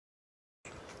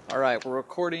Alright, we're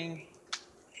recording.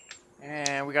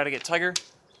 And we gotta get Tiger.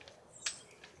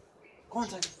 Go on,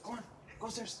 Tiger. Go on. Go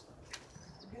upstairs.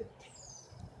 You're good.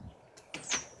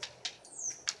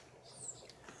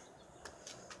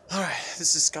 Alright,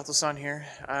 this is Skattosan here.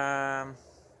 I'm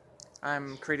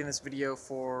creating this video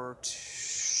for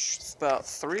about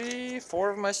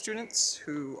 3-4 of my students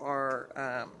who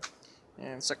are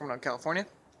in Sacramento, California.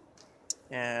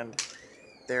 And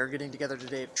they're getting together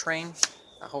today to train.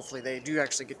 Hopefully they do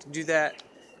actually get to do that.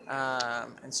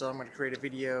 And so I'm going to create a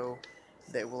video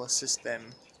that will assist them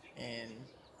in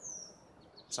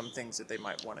some things that they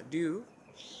might want to do.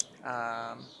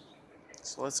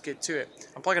 So let's get to it.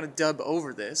 I'm probably going to dub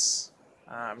over this,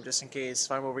 just in case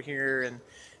if I'm over here and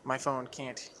my phone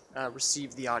can't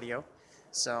receive the audio.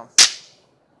 So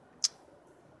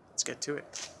let's get to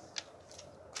it.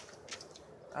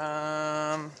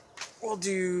 We'll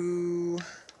do...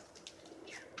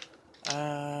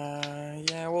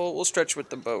 yeah, we'll stretch with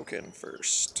the boken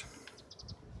first.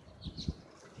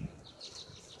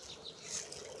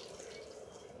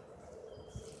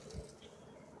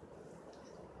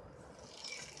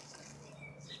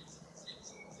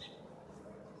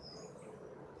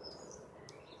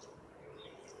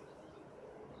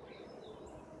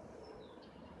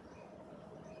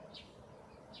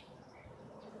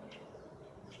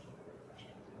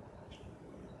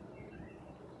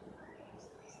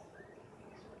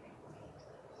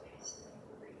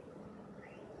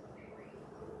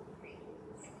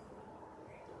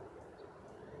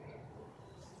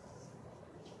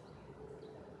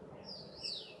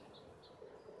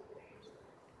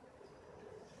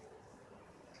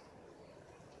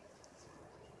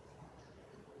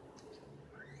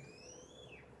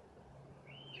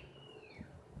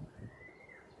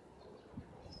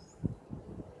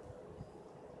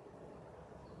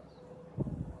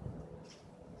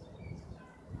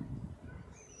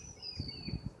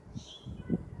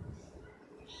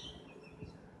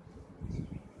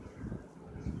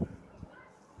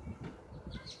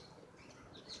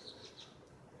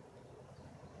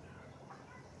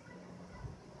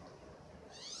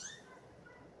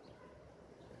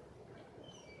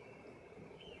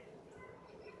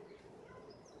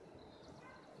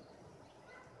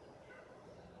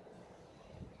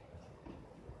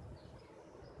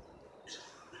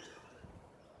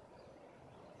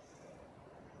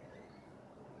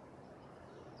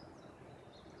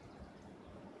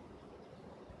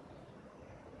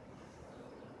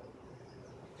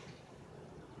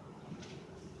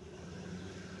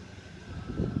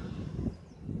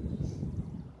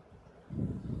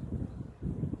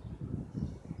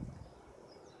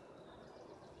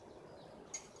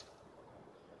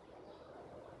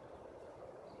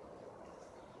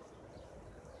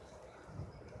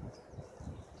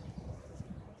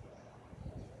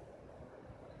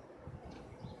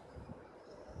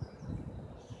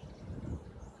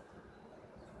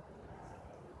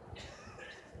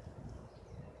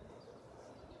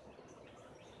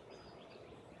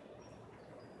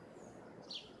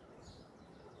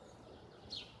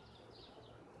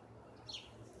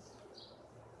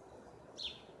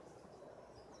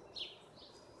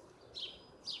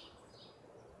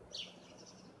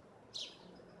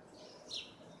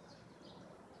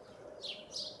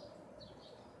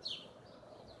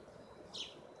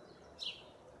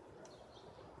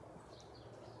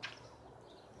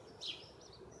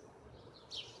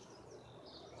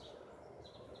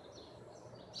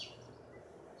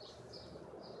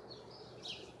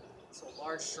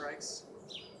 Large strikes,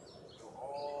 go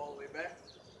all the way back,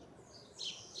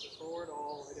 forward,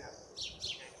 all the way down.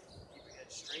 Okay. Keep your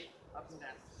head straight, up and down.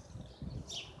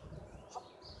 Hop.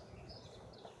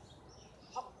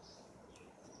 Hop.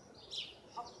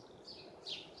 Hop.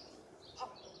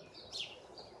 Hop.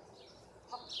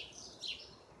 Hop.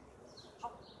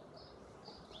 Hop.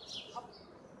 Hop.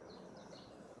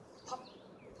 Hop.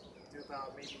 Do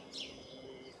about maybe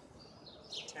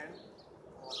 10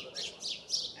 on the next one.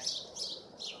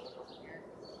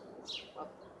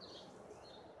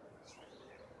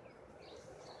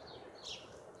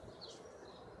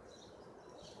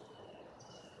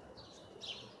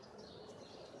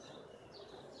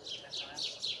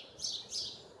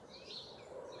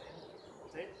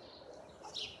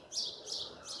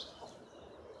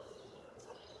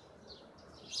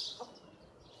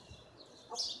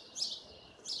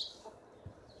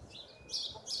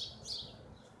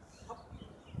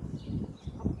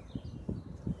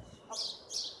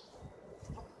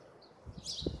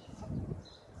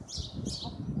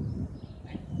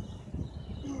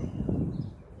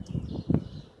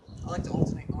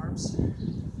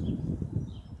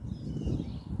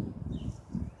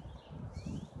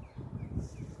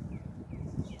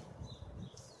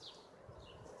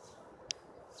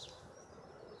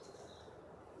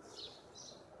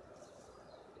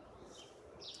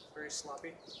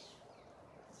 sloppy.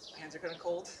 My hands are kind of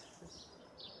cold.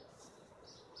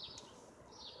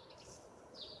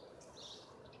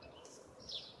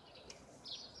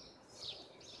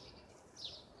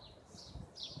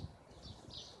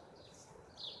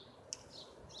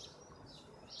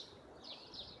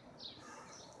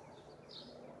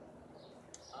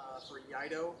 For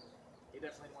Yido, you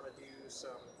definitely want to do some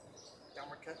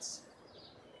downward cuts.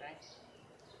 Okay?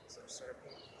 So start up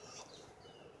here.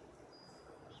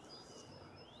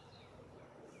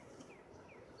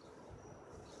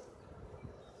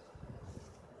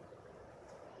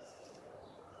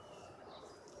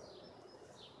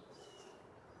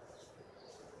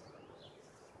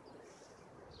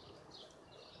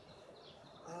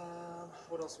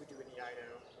 What else we do in Yido?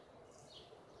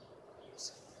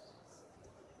 Use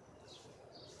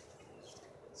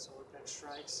sword bench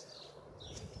strikes.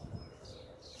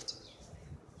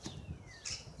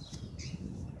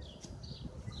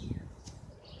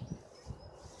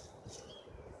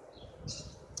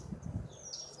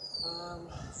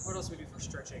 What else we do for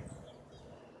stretching?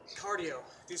 Cardio.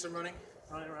 Do some running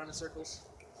around in circles.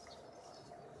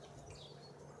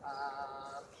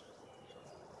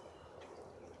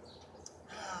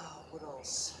 What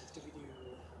else do we do?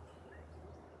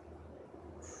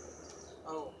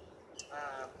 Oh,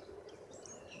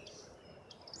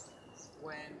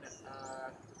 when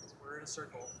we're in a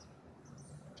circle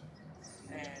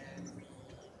and we,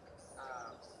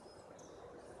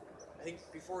 I think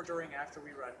before, during, after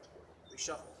we run, we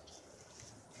shuffle.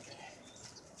 Okay.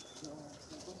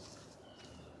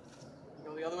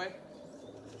 Go the other way.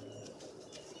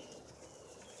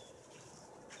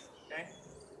 Okay.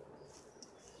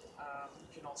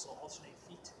 You can also alternate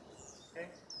feet. Okay.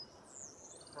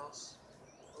 Cross,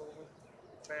 over,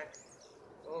 back,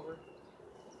 over,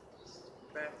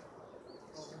 back,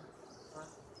 over, front,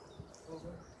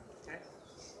 over. Okay.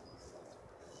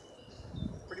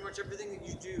 Pretty much everything that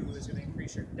you do is going to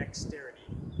increase your dexterity,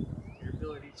 your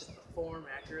ability to perform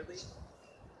accurately.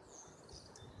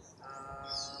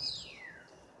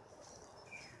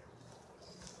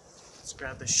 Let's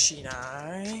grab the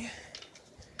Shinai.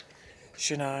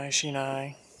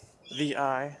 Shinai. The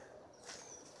eye.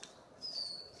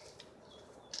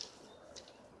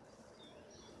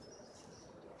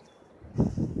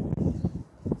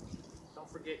 Don't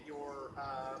forget your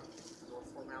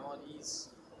formalities.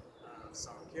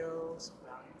 Sankyo,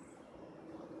 Sambahi.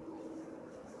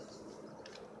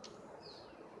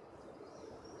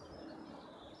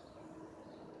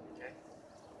 Okay.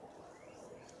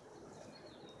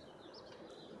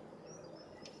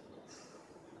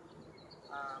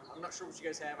 I'm not sure what you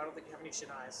guys have. I don't think you have any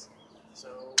Shinais.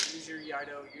 So use your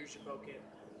Yido, use your Boken.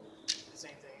 The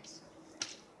same things.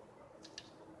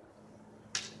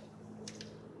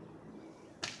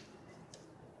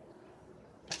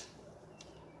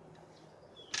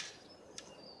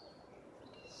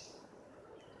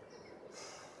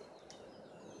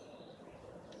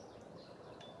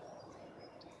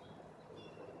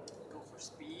 Go for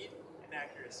speed and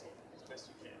accuracy as best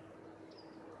you can.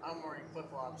 I'm wearing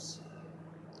flip-flops.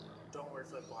 Don't wear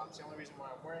flip-flops. The only reason why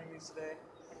I'm wearing these today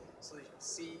is so that you can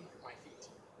see my feet.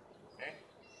 Okay?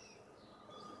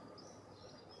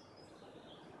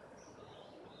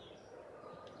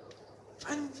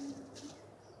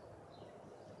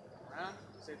 Around,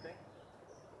 same thing.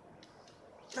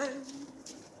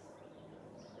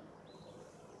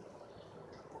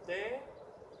 Okay.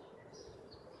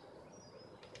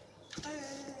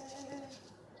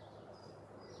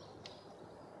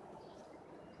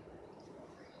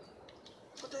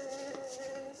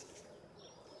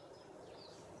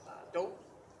 Don't.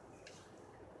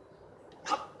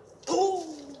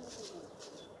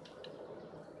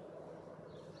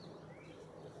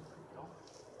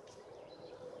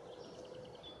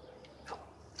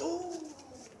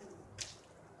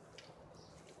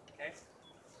 Okay.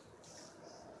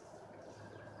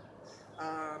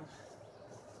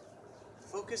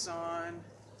 Focus on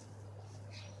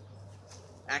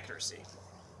accuracy.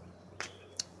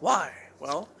 Why?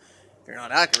 Well, if you're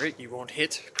not accurate, you won't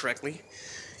hit correctly.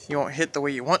 You won't hit the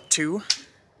way you want to.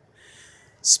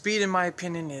 Speed, in my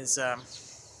opinion, is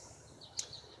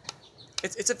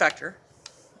it's a factor,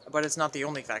 but it's not the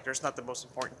only factor. It's not the most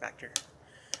important factor.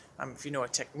 If you know a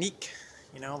technique,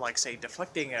 you know, like say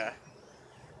deflecting a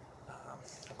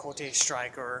kote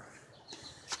strike or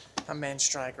a men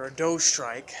strike or a do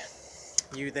strike,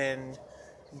 you then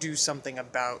do something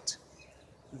about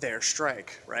their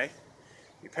strike, right?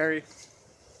 You parry,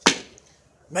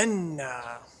 men.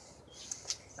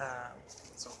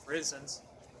 So, for instance,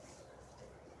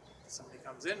 somebody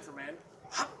comes in for men,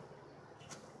 hop,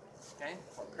 okay,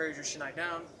 or parries your shinai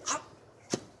down, hop,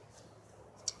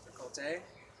 cote, they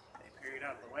parry it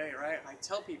out of the way, right? I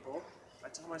tell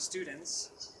my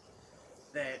students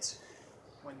that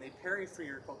when they parry for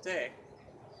your cote,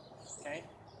 okay,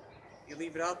 you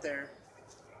leave it out there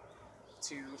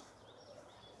to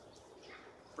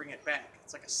bring it back.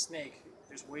 It's like a snake,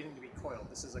 just waiting to be coiled.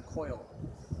 This is a coil.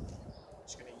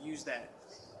 Just gonna use that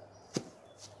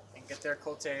and get their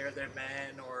cote or their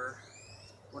man or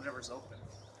whatever's open.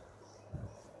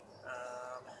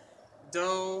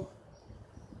 Do,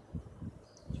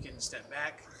 you can step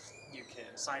back, you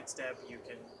can sidestep, you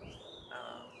can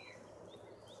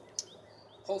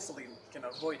hopefully can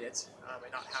avoid it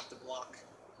and not have to block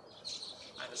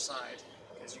either side,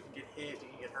 because you can get hit, you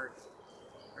can get hurt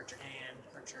your hand,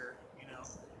 hurt your,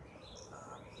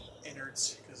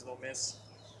 innards, because they'll miss,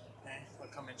 okay? They'll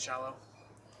come in shallow,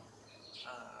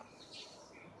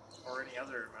 or any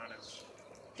other amount of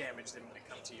damage that might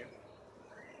come to you.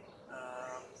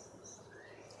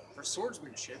 For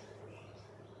swordsmanship,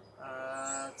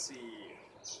 let's see.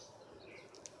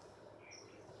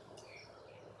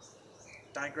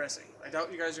 Digressing. I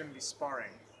doubt you guys are going to be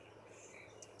sparring,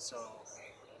 so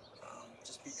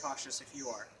just be cautious if you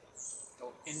are.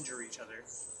 Don't injure each other.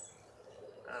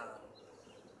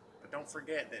 But don't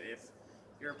forget that if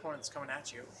your opponent's coming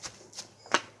at you,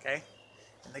 okay,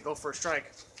 and they go for a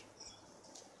strike,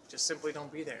 just simply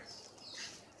don't be there.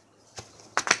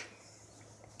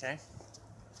 Okay?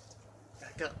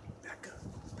 Back up, back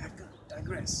up, back up,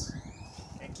 digress,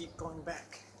 and keep going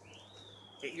back.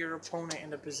 Get your opponent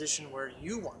in a position where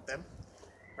you want them,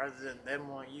 rather than them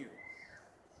want you.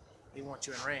 They want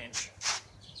you in range.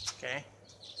 Okay?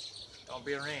 Don't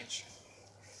be in range.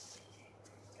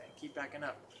 Okay, keep backing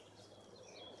up.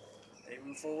 They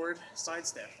move forward,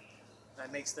 sidestep.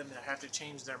 That makes them have to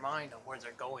change their mind on where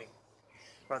they're going,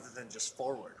 rather than just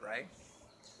forward, right?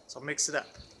 So mix it up.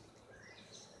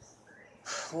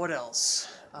 What else?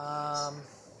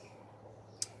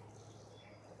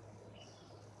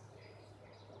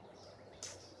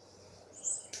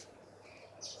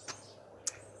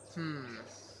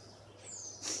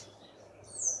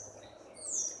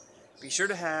 Be sure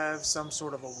to have some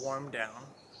sort of a warm down,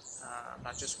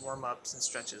 not just warm ups and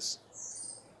stretches.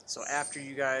 So after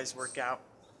you guys work out,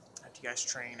 after you guys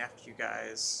train, after you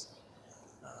guys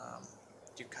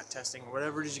do cut testing,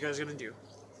 whatever it is you guys are going to do,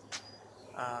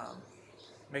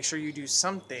 make sure you do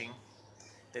something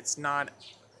that's not,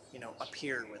 up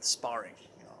here with sparring.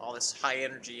 All this high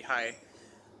energy, high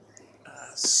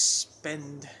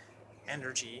spend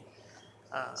energy.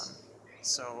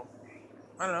 So,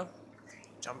 I don't know,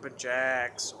 jumping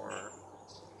jacks or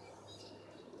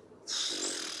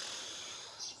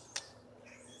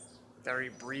very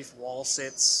brief wall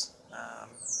sits,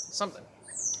 something.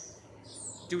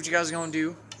 Do what you guys are going to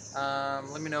do.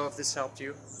 Let me know if this helped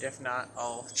you. If not,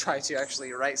 I'll try to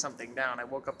actually write something down. I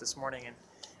woke up this morning and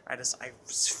I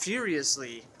was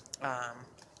furiously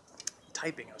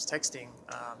typing. I was texting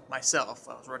myself.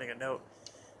 I was writing a note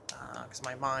because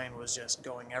my mind was just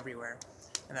going everywhere.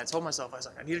 And I told myself, I was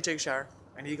like, I need to take a shower.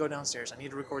 I need to go downstairs. I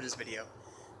need to record this video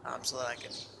so that I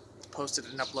can post it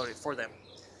and upload it for them.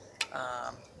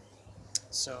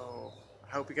 So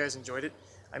I hope you guys enjoyed it.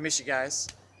 I miss you guys,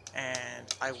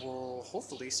 and I will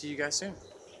hopefully see you guys soon.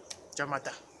 Ciao,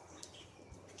 mata.